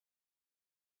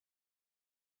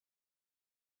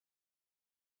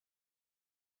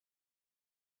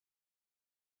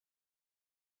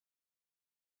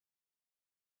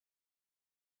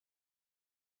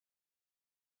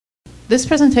this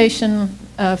presentation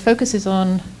focuses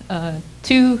on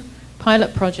two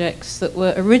pilot projects that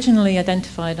were originally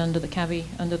identified under the CAVI,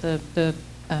 under the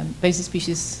invasive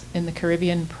species in the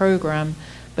Caribbean program,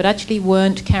 but actually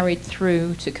weren't carried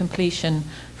through to completion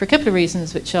for a couple of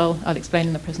reasons, which I'll explain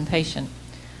in the presentation.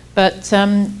 But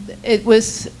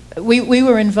we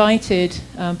were invited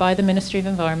by the Ministry of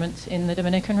Environment in the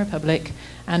Dominican Republic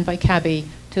and by CABI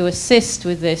to assist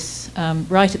with this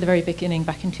right at the very beginning,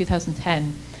 back in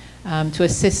 2010, to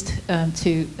assist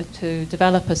to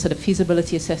develop a sort of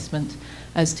feasibility assessment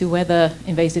as to whether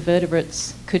invasive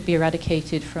vertebrates could be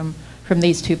eradicated from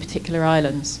these two particular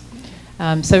islands.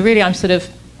 So really I'm sort of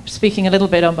speaking a little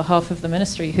bit on behalf of the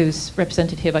ministry, who's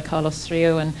represented here by Carlos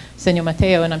Trio and Senor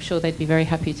Mateo, and I'm sure they'd be very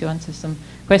happy to answer some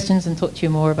questions and talk to you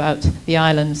more about the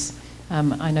islands.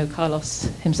 I know Carlos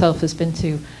himself has been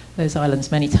to those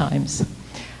islands many times.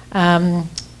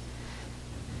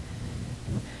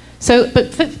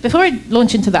 Before I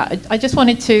launch into that, I just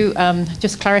wanted to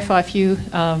just clarify a few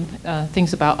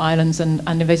things about islands and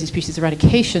invasive species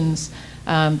eradications,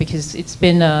 because it's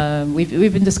been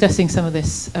we've been discussing some of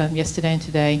this yesterday and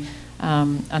today,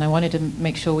 and I wanted to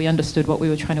make sure we understood what we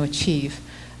were trying to achieve.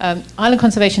 Island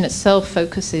conservation itself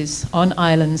focuses on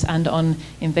islands and on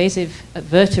invasive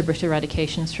vertebrate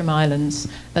eradications from islands.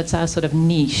 That's our sort of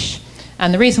niche.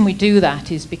 And the reason we do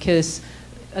that is because,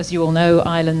 as you all know,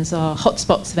 islands are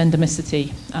hotspots of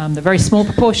endemicity. They're a very small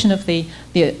proportion of the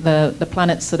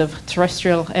planet's sort of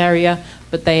terrestrial area,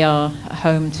 but they are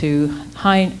home to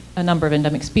a number of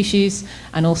endemic species,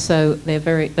 and also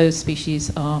those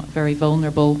species are very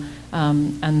vulnerable,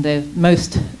 and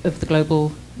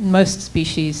most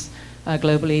species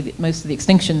globally, most of the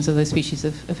extinctions of those species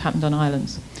have happened on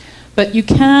islands. But you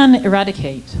can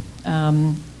eradicate,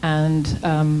 and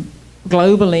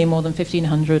globally more than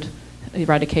 1,500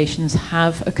 eradications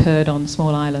have occurred on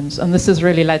small islands, and this has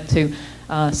really led to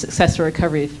successful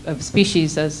recovery of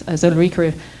species, as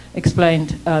Ulrika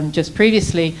explained just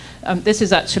previously. This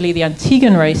is actually the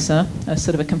Antiguan racer, a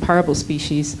sort of a comparable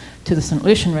species to the St.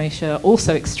 Lucian racer,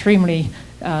 also extremely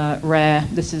rare.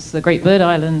 This is the Great Bird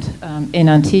Island in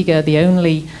Antigua, the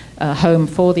only home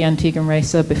for the Antiguan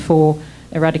racer before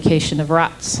eradication of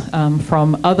rats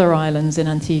from other islands in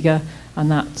Antigua, and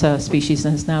that species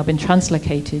has now been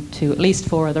translocated to at least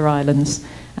 4 other islands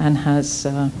and has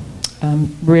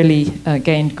really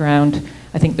gained ground.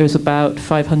 I think there's about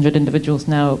 500 individuals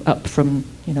now, up from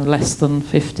less than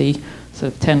 50, so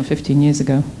 10, 15 years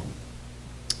ago.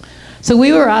 So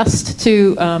we were asked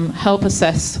to help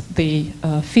assess the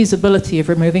feasibility of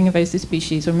removing invasive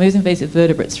species, or removing invasive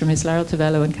vertebrates from Isla del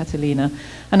Tavelo and Catalina.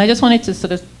 And I just wanted to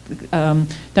sort of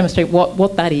demonstrate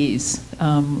what that is.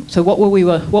 So what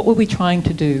were we trying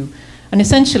to do? And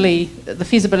essentially, the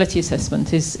feasibility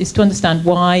assessment is to understand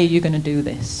why you're going to do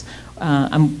this.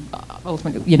 And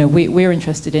ultimately, we're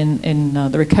interested in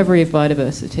the recovery of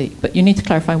biodiversity, but you need to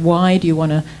clarify, why do you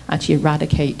want to actually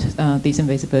eradicate these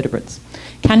invasive vertebrates?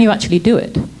 Can you actually do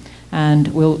it? And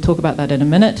we'll talk about that in a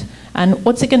minute. And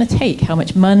what's it going to take? How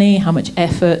much money? How much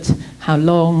effort? How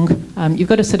long? You've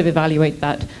got to sort of evaluate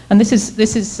that. And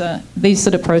these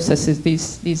sort of processes,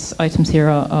 these items here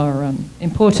are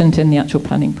important in the actual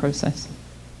planning process.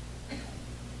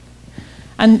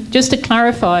 And just to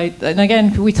clarify, and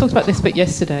again, we talked about this a bit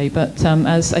yesterday, but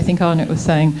as I think Arnott was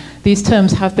saying, these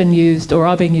terms have been used, or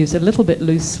are being used, a little bit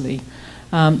loosely.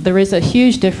 There is a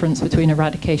huge difference between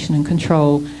eradication and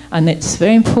control, and it's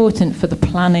very important for the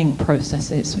planning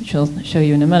processes, which I'll show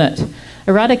you in a minute.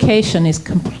 Eradication is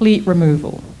complete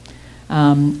removal.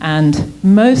 And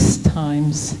most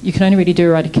times, you can only really do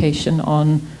eradication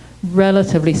on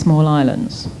relatively small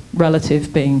islands,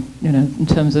 relative being, in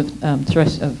terms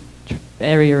of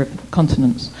area of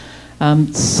continents.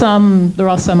 There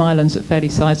are some islands that are fairly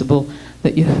sizable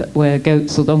where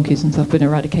goats or donkeys and stuff have been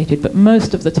eradicated, but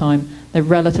most of the time they're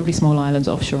relatively small islands,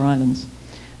 offshore islands.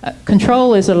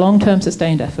 Control is a long-term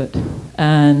sustained effort,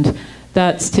 and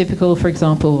that's typical, for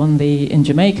example, in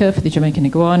Jamaica for the Jamaican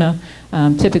iguana,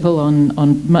 typical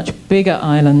on much bigger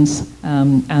islands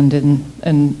and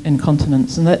in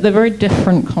continents, and they're very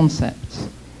different concepts.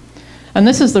 And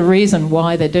this is the reason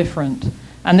why they're different.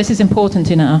 And this is important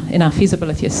in our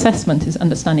feasibility assessment, is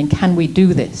understanding, can we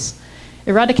do this?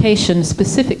 Eradication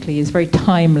specifically is very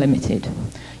time limited.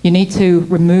 You need to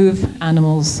remove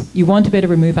animals. You want to be able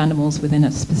to remove animals within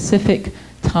a specific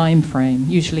time frame,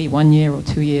 usually 1 year or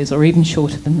 2 years, or even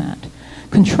shorter than that.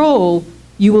 Control,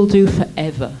 you will do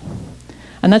forever.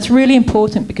 And that's really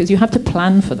important because you have to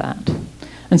plan for that.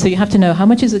 And so you have to know, how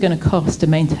much is it going to cost to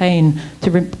maintain,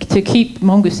 to keep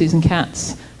mongooses and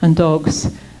cats and dogs,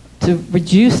 to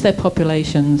reduce their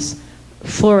populations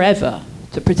forever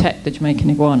to protect the Jamaican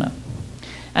iguana.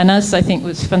 And as I think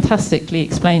was fantastically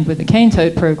explained with the cane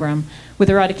toad program, with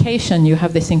eradication, you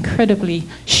have this incredibly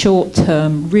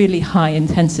short-term, really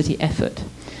high-intensity effort.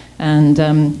 And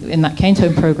in that cane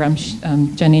toad program,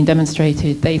 Janine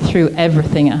demonstrated they threw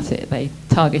everything at it. They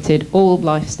targeted all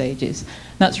life stages.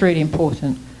 That's really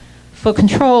important. For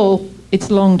control, it's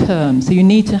long-term. So you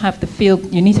need to have the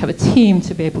field, you need to have a team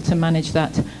to be able to manage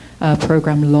that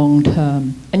program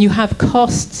long-term. And you have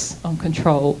costs on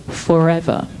control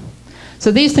forever. So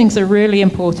these things are really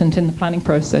important in the planning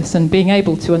process and being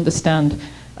able to understand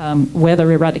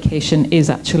whether eradication is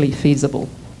actually feasible.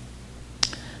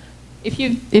 If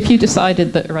you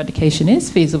decided that eradication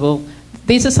is feasible,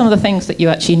 these are some of the things that you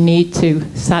actually need to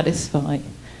satisfy.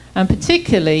 And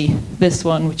particularly this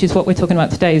one, which is what we're talking about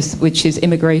today, which is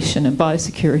immigration and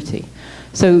biosecurity.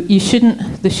 So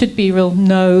there should be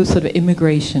no sort of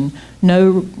immigration,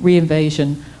 no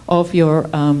reinvasion of your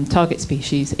target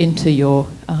species onto your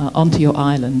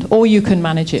island, or you can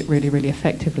manage it really, really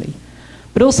effectively.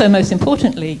 But also, most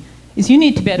importantly, is you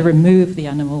need to be able to remove the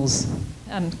animals.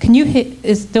 Can you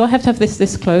do I have to have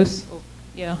this close?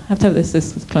 Yeah, I have to have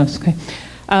this close, okay.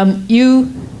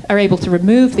 You are able to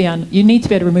remove you need to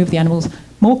be able to remove the animals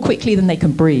more quickly than they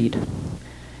can breed.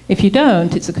 If you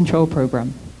don't, it's a control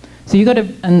program. So you've got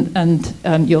to,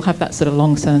 and you'll have that sort of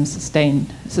long-term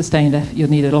sustained effort. You'll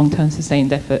need a long-term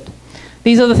sustained effort.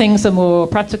 These other things are more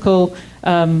practical.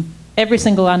 Every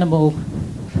single animal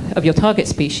of your target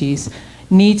species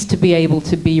needs to be able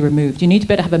to be removed. You need to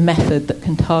be able to have a method that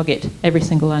can target every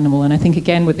single animal. And I think,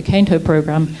 again, with the cane toad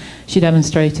program, she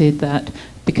demonstrated that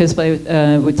because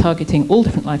we're targeting all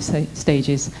different life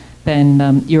stages,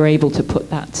 then you're able to put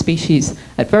that species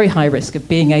at very high risk of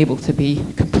being able to be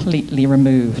completely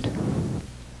removed.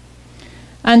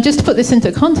 And just to put this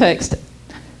into context,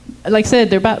 like I said,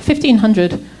 there are about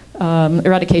 1,500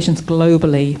 eradications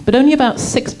globally, but only about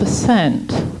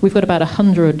 6%. We've got about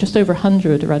 100, just over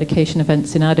 100 eradication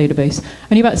events in our database.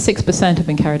 Only about 6% have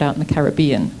been carried out in the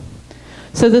Caribbean.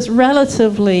 So there's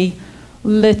relatively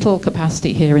little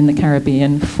capacity here in the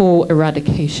Caribbean for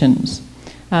eradications.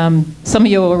 Some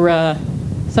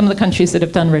of the countries that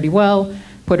have done really well,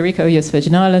 Puerto Rico, US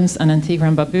Virgin Islands, and Antigua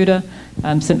and Barbuda,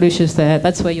 St. Lucia's there,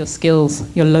 that's where your skills,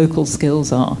 your local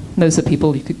skills are. Those are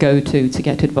people you could go to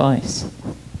get advice.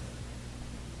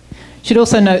 Should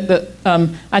also note that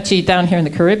actually down here in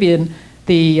the Caribbean,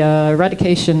 the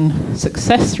eradication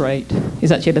success rate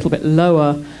is actually a little bit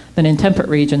lower than in temperate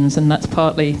regions, and that's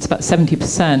partly, it's about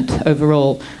 70%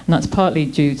 overall, and that's partly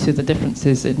due to the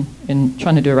differences in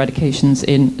trying to do eradications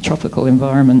in tropical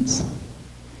environments.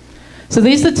 So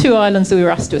these are the two islands that we were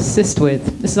asked to assist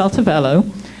with. This is Altavelo,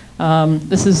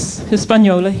 this is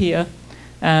Hispaniola here,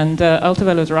 and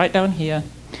Altavelo is right down here.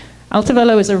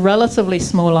 Altavelo is a relatively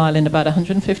small island, about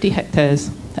 150 hectares,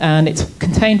 and it's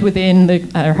contained within the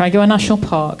Aragua National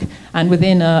Park and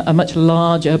within a much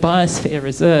larger biosphere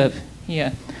reserve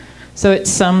here. So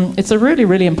it's a really,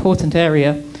 really important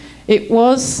area. It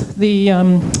was the,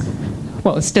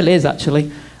 well, it still is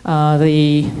actually,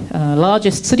 the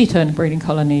largest sooty tern breeding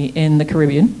colony in the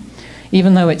Caribbean.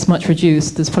 Even though it's much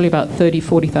reduced, there's probably about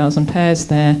 40,000 pairs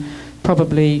there,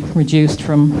 probably reduced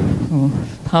from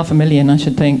 500,000, I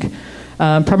should think,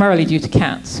 primarily due to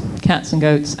cats and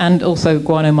goats, and also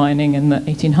guano mining in the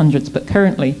 1800s, but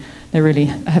currently they're really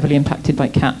heavily impacted by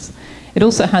cats. It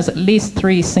also has at least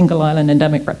 3 single island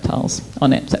endemic reptiles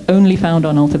on it, so only found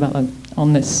on Altavelo,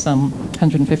 on this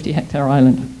 150 hectare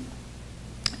island.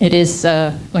 It is,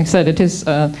 like I said, it is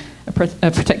a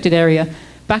protected area.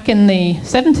 Back in the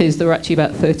 70s, there were actually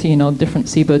about 13 odd different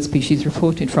seabird species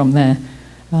reported from there.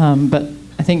 But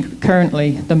I think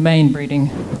currently the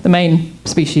main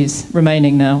species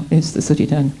remaining now is the sooty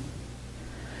tern.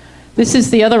 This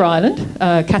is the other island,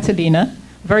 Catalina,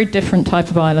 a very different type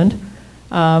of island.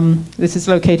 This is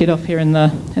located off here in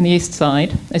the east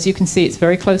side. As you can see, it's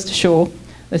very close to shore.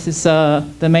 This is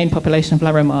the main population of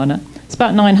La Romana. It's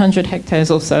about 900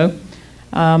 hectares or so.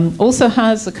 Also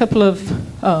has a couple of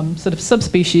sort of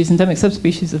subspecies, endemic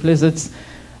subspecies of lizards,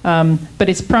 but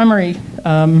its primary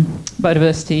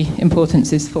biodiversity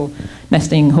importance is for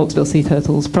nesting hawksbill sea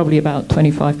turtles. Probably about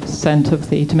 25% of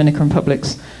the Dominican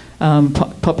Republic's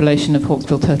population of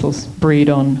hawksbill turtles breed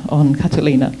on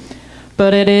Catalina.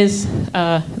 But it is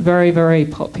a very, very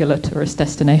popular tourist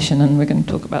destination, and we're going to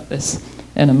talk about this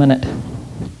in a minute.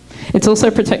 It's also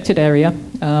a protected area.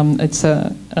 It's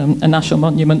a national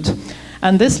monument.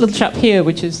 And this little chap here,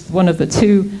 which is one of the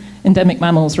 2 endemic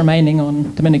mammals remaining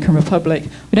on Dominican Republic,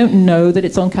 we don't know that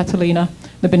it's on Catalina.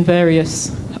 There have been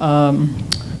various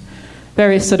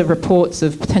sort of reports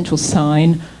of potential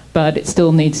sign, but it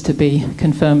still needs to be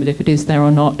confirmed if it is there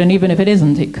or not. And even if it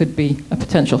isn't, it could be a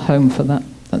potential home for that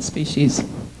that species.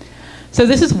 So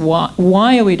this is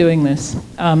why are we doing this?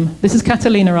 This is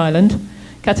Catalina Island.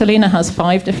 Catalina has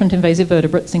 5 different invasive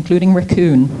vertebrates, including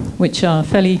raccoon, which are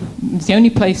it's the only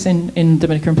place in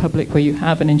Dominican Republic where you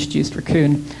have an introduced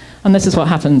raccoon. And this is what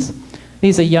happens.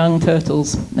 These are young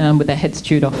turtles with their heads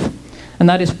chewed off. And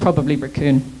that is probably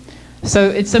raccoon. So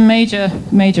it's a major,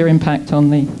 major impact on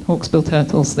the hawksbill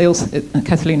turtles.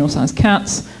 Catalina also has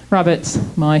cats, rabbits,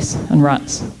 mice, and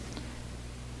rats.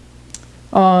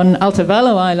 On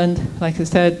Altavelo Island, like I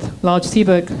said, large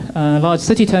seabird, large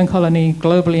sooty tern colony,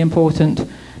 globally important,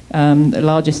 the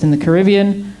largest in the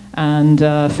Caribbean, and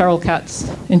feral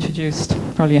cats introduced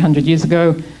probably 100 years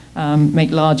ago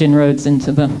make large inroads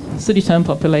into the sooty tern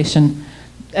population.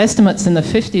 Estimates in the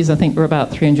 50s, I think, were about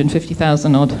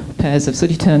 350,000 odd pairs of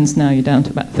sooty terns. Now you're down to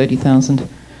about 30,000,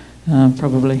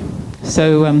 probably.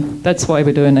 So that's why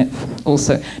we're doing it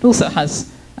also. It also has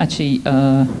actually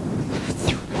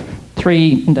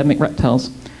 3 endemic reptiles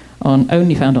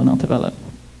only found on Altavelo.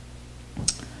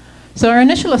 So our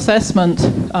initial assessment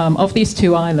of these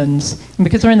 2 islands, and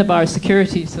because we're in the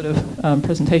biosecurity sort of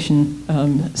presentation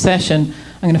session,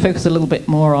 I'm going to focus a little bit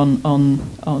more on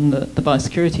the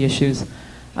biosecurity issues.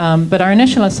 But our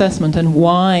initial assessment and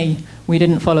why we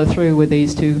didn't follow through with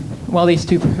these 2, while these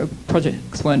 2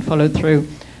 projects weren't followed through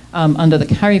under the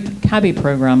CABI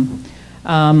program.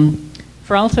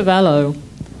 For Altavelo,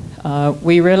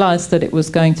 we realized that it was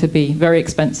going to be very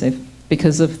expensive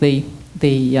because of the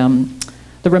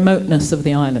remoteness of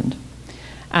the island.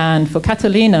 And for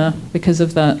Catalina, because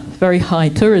of that very high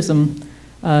tourism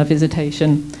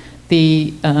visitation,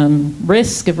 the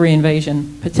risk of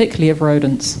reinvasion, particularly of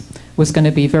rodents, was going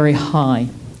to be very high.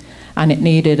 And it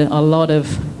needed a lot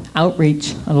of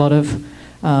outreach, a lot of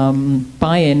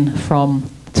buy-in from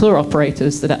tour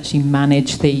operators that actually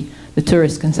manage the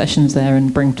tourist concessions there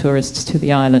and bring tourists to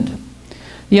the island.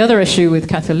 The other issue with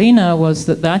Catalina was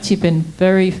that there actually been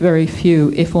very, very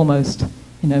few, if almost,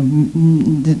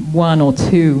 1 or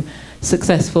 2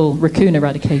 successful raccoon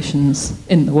eradications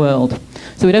in the world.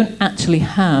 So we don't actually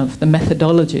have the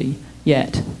methodology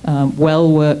yet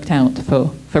well worked out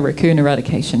for raccoon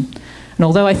eradication. And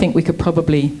although I think we could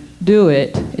probably do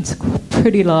it, it's a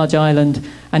pretty large island,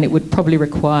 and it would probably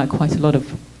require quite a lot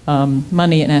of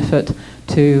money and effort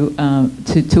to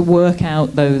work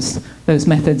out those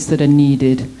methods that are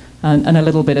needed, and a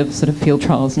little bit of sort of field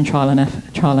trials and trial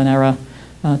and error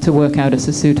to work out a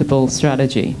suitable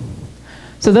strategy.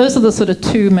 So those are the sort of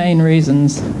 2 main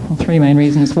reasons, or 3 main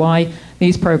reasons, why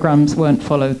these programs weren't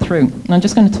followed through. And I'm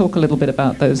just going to talk a little bit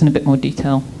about those in a bit more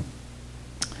detail.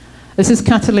 This is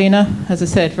Catalina, as I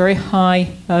said, very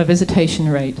high visitation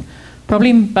rate,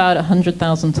 probably about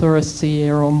 100,000 tourists a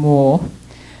year or more.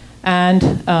 And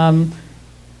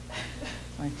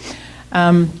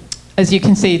as you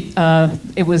can see,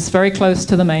 it was very close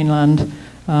to the mainland.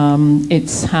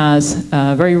 It has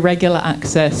very regular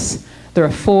access. There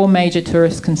are 4 major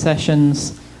tourist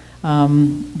concessions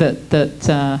that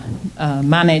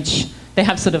manage. They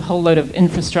have sort of a whole load of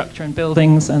infrastructure and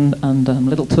buildings and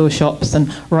little tour shops and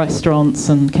restaurants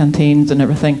and canteens and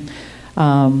everything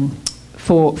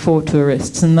for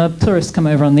tourists. And the tourists come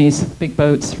over on these big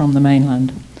boats from the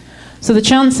mainland. So the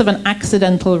chance of an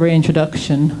accidental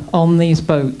reintroduction on these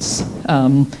boats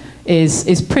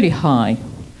is pretty high.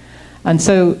 And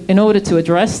so in order to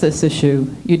address this issue,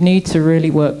 you'd need to really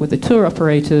work with the tour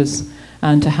operators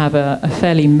and to have a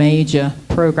fairly major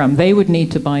program. They would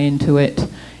need to buy into it.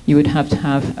 You would have to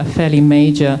have a fairly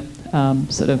major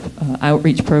sort of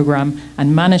outreach program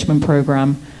and management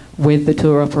program with the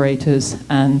tour operators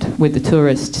and with the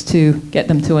tourists to get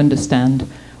them to understand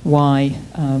why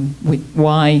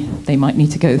they might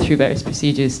need to go through various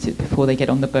procedures before they get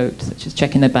on the boat, such as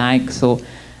checking their bags or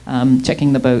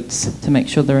checking the boats to make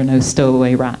sure there are no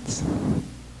stowaway rats.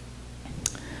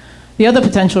 The other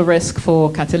potential risk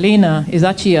for Catalina is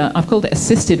actually, I've called it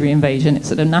assisted reinvasion. It's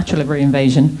sort of natural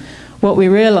reinvasion. What we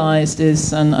realized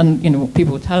is, and what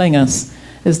people were telling us,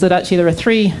 is that actually there are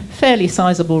 3 fairly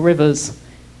sizable rivers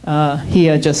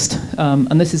here just,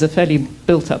 and this is a fairly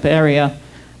built-up area,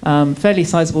 fairly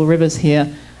sizable rivers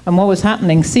here. And what was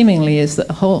happening seemingly is that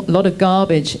a whole lot of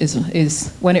garbage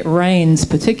is when it rains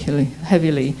particularly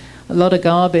heavily, a lot of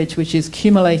garbage which is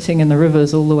accumulating in the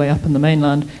rivers all the way up in the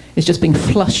mainland is just being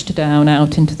flushed down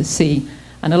out into the sea,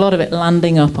 and a lot of it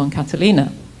landing up on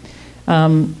Catalina.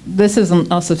 This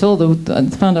isn't us at all. I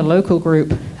found a local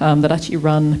group that actually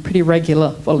run pretty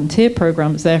regular volunteer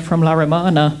programs there from La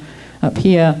Romana up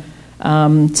here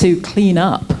to clean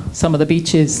up some of the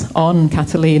beaches on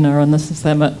Catalina, and this is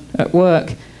them at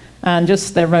work. And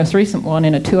just their most recent one,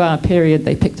 in a 2-hour period,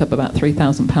 they picked up about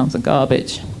 3,000 pounds of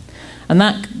garbage. And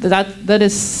that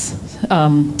is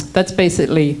that's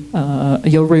basically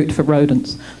your route for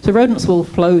rodents. So rodents will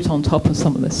float on top of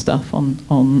some of this stuff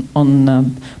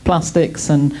on plastics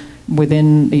and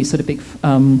within these sort of big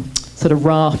sort of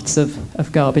rafts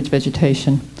of garbage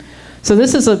vegetation. So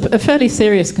this is a fairly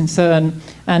serious concern,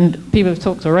 and people have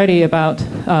talked already about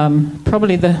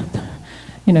probably a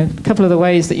couple of the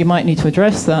ways that you might need to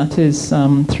address that is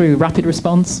through rapid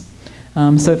response.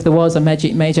 So if there was a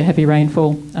major heavy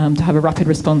rainfall, to have a rapid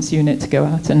response unit to go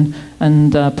out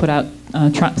and put out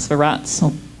traps for rats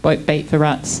or bait for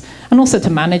rats, and also to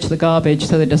manage the garbage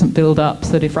so that it doesn't build up,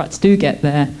 so that if rats do get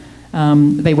there,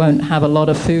 they won't have a lot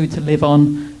of food to live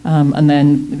on, and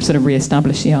then sort of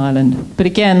re-establish the island. But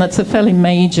again, that's a fairly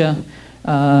major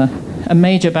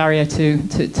barrier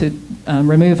to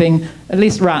removing at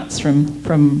least rats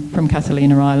from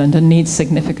Catalina Island, and needs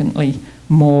significantly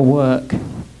more work.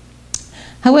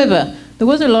 However, there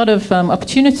was a lot of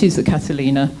opportunities at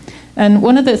Catalina, and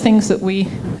one of the things that we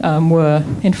were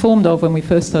informed of when we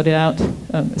first started out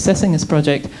assessing this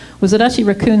project was that actually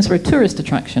raccoons were a tourist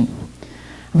attraction.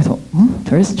 And we thought,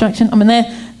 tourist attraction? I mean,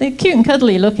 they're cute and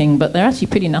cuddly looking, but they're actually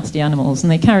pretty nasty animals,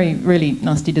 and they carry really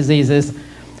nasty diseases.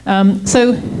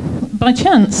 So, by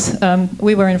chance,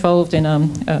 we were involved in,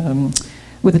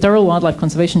 with the Durrell Wildlife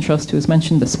Conservation Trust, who was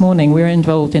mentioned this morning, we were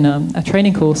involved in a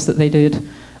training course that they did,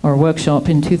 or a workshop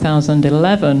in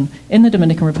 2011 in the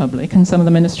Dominican Republic, and some of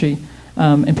the ministry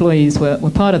employees were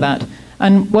part of that.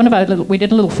 And we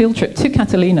did a little field trip to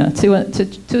Catalina to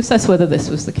assess whether this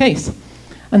was the case.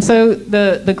 And so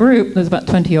the group, there's about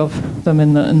 20 of them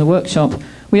in the workshop,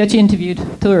 we actually interviewed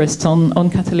tourists on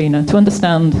Catalina to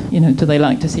understand, do they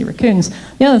like to see raccoons?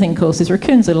 The other thing, of course, is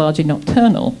raccoons are largely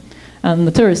nocturnal, and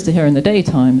the tourists are here in the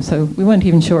daytime, so we weren't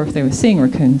even sure if they were seeing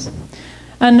raccoons.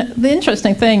 And the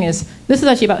interesting thing is, this is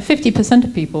actually about 50%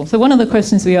 of people. So one of the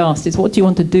questions we asked is, what do you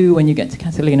want to do when you get to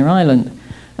Catalina Island?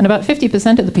 And about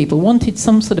 50% of the people wanted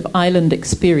some sort of island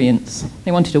experience.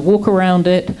 They wanted to walk around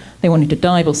it, they wanted to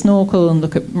dive or snorkel and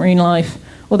look at marine life,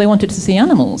 or they wanted to see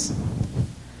animals.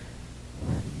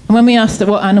 And when we asked them,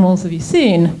 what animals have you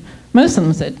seen? Most of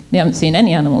them said they haven't seen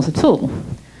any animals at all.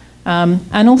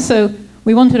 And also,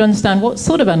 we wanted to understand what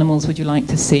sort of animals would you like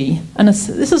to see. And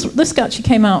this actually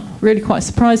came out really quite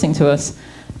surprising to us.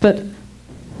 But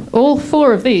all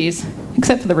 4 of these,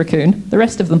 except for the raccoon, the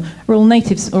rest of them are all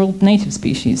native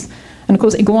species. And of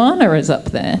course, iguana is up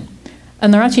there.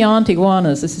 And there actually aren't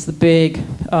iguanas. This is the big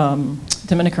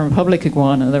Dominican Republic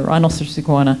iguana, the rhinoceros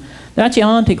iguana. There actually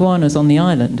aren't iguanas on the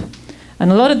island.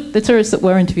 And a lot of the tourists that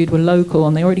were interviewed were local,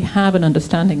 and they already have an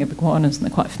understanding of iguanas, and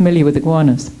they're quite familiar with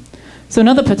iguanas. So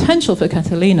another potential for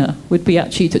Catalina would be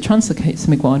actually to translocate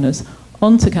some iguanas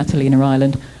onto Catalina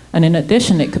Island, and in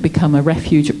addition it could become a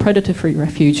refuge, a predator-free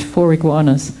refuge for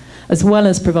iguanas, as well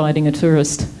as providing a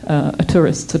tourist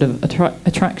sort of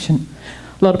attraction.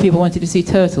 A lot of people wanted to see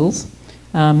turtles,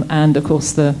 and of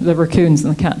course the raccoons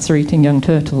and the cats are eating young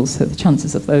turtles, so the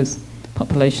chances of those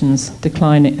populations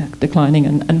declining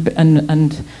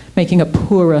and making a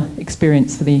poorer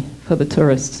experience for the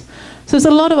tourists. So there's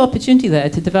a lot of opportunity there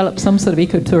to develop some sort of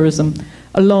ecotourism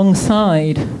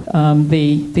alongside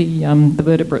the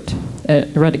vertebrate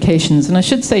eradications. And I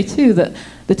should say too that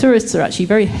the tourists are actually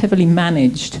very heavily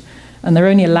managed, and they're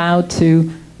only allowed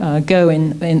to go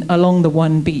along the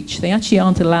one beach. They actually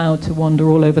aren't allowed to wander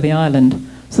all over the island.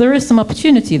 So there is some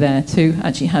opportunity there to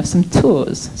actually have some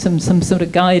tours, some sort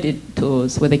of guided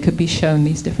tours where they could be shown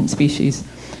these different species.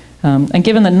 And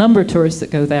given the number of tourists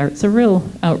that go there, it's a real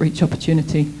outreach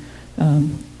opportunity.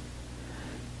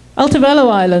 Altavelo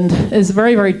Island is a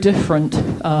very, very different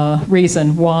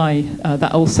reason why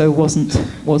that also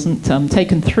wasn't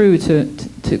taken through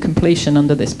to completion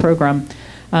under this program,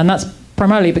 and that's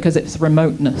primarily because it's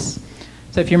remoteness.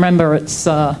 So if you remember,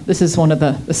 this is one of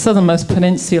the southernmost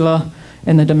peninsula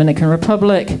in the Dominican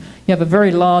Republic. You have a very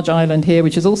large island here,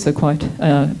 which is also quite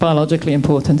biologically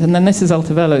important, and then this is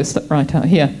Altavelo, right out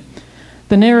here.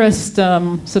 The nearest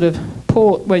sort of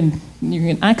port when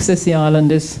you can access the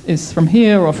island is from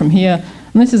here or from here,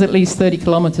 and this is at least 30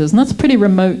 kilometers, and that's a pretty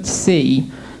remote sea.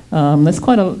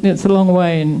 It's a long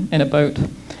way in a boat.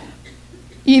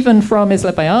 Even from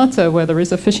Isla Beata, where there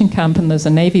is a fishing camp and there's a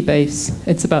Navy base,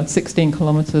 it's about 16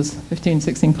 kilometers, 15,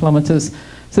 16 kilometers.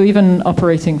 So even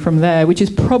operating from there, which is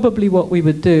probably what we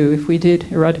would do if we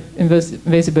did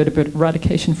invasive vertebrate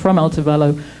eradication from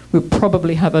Altavelo, we'd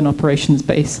probably have an operations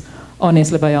base on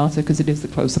Isla Beata because it is the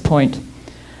closer point.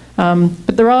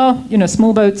 But there are,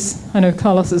 small boats. I know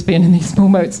Carlos has been in these small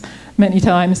boats many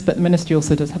times, but the ministry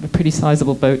also does have a pretty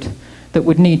sizable boat that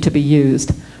would need to be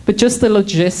used. But just the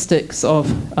logistics of,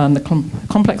 the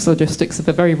complex logistics of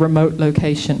a very remote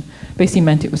location basically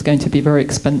meant it was going to be very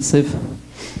expensive.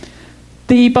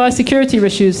 The biosecurity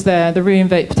issues there, the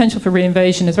potential for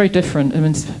reinvasion is very different. I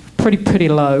mean, it's pretty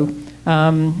low.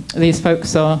 These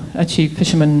folks are actually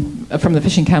fishermen from the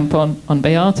fishing camp on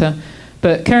Beata,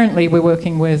 but currently we're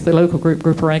working with the local group,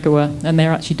 Dwarika, and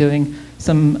they're actually doing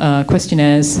some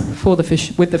questionnaires for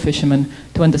with the fishermen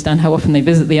to understand how often they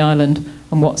visit the island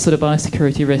and what sort of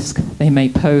biosecurity risk they may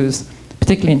pose,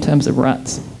 particularly in terms of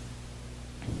rats.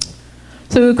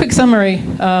 So a quick summary,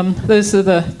 those are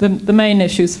the main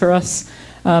issues for us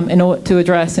in order to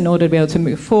address in order to be able to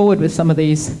move forward with some of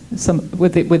these,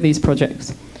 with these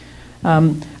projects.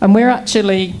 And we've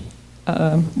actually,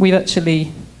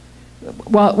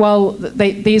 while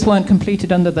these weren't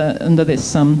completed under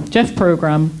this Jeff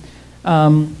program,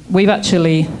 we've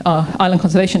actually, Island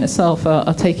Conservation itself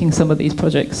are taking some of these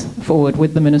projects forward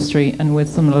with the ministry and with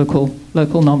some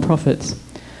local non-profits.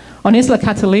 On Isla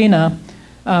Catalina,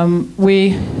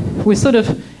 we're sort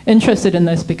of interested in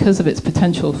this because of its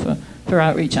potential for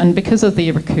outreach and because of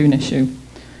the raccoon issue.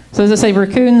 So as I say,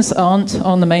 raccoons aren't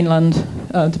on the mainland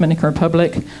Dominican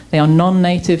Republic. They are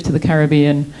non-native to the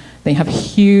Caribbean. They have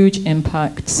huge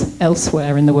impacts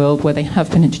elsewhere in the world where they have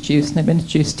been introduced. They've been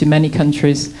introduced to many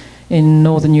countries in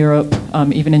Northern Europe,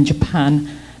 even in Japan.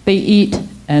 They eat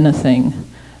anything,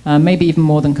 maybe even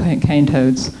more than cane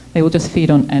toads. They will just feed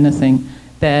on anything.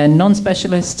 They're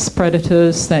non-specialists,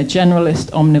 predators, they're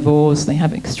generalist omnivores, they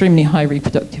have extremely high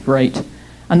reproductive rate.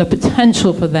 And the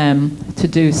potential for them to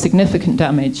do significant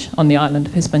damage on the island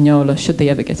of Hispaniola, should they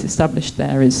ever get established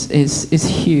there, is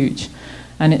huge.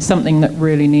 And it's something that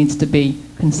really needs to be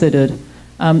considered.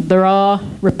 There are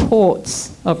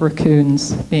reports of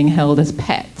raccoons being held as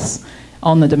pets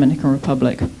on the Dominican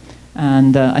Republic.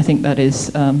 And I think that is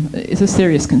a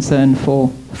serious concern for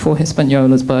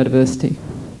Hispaniola's biodiversity.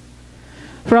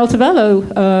 For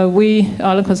Altavelo, we,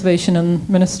 Island Conservation and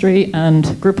Ministry, and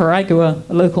Grupo Agua,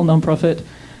 a local non-profit,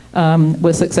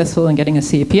 were successful in getting a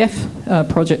CPF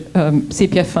project,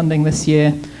 CPF funding this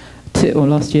year,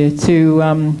 last year, to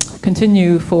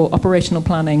continue for operational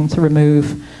planning to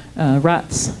remove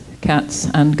rats, cats,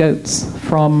 and goats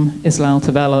from Isla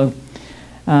Altavelo.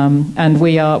 And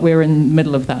we're in the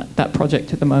middle of that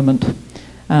project at the moment.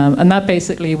 And that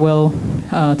basically will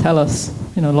tell us,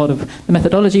 a lot of the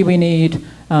methodology we need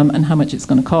and how much it's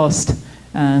going to cost,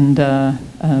 and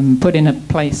put in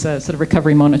place a sort of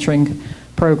recovery monitoring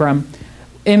program.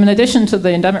 In addition to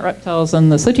the endemic reptiles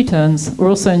and the sooty terns, we're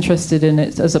also interested in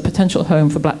it as a potential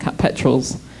home for black-cap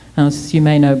petrels. As you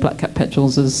may know, black-cap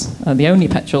petrels is the only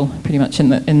petrel pretty much in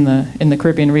the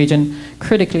Caribbean region,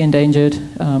 critically endangered,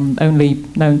 only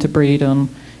known to breed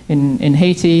in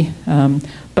Haiti,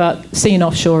 but seen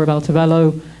offshore of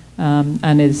Altavelo,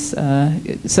 and is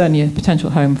certainly a potential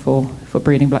home for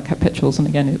breeding black-cap petrels. And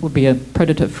again, it would be a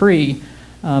predator-free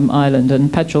island,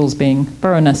 and petrels, being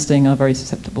burrow nesting, are very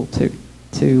susceptible to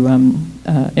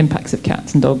impacts of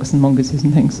cats and dogs and mongooses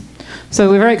and things. So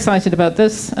we're very excited about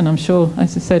this, and I'm sure,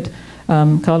 as I said,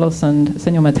 Carlos and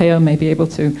Senor Mateo may be able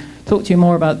to talk to you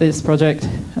more about this project,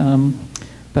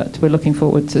 but we're looking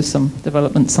forward to some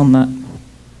developments on that.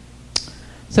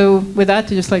 So with that, I'd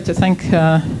just like to thank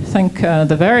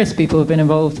the various people who have been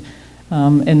involved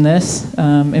in this,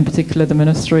 in particular the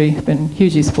ministry, been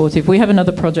hugely supportive. We have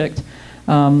another project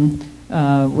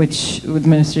which with the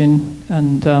ministry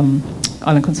and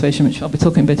Island Conservation, which I'll be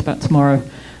talking a bit about tomorrow.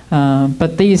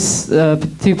 But these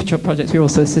two projects, we're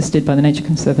also assisted by the Nature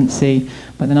Conservancy,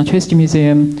 by the Natural History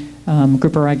Museum,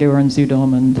 Grupo Agua and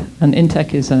Zoodom, and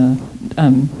INTEC is an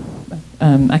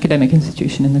academic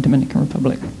institution in the Dominican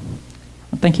Republic.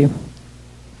 Thank you.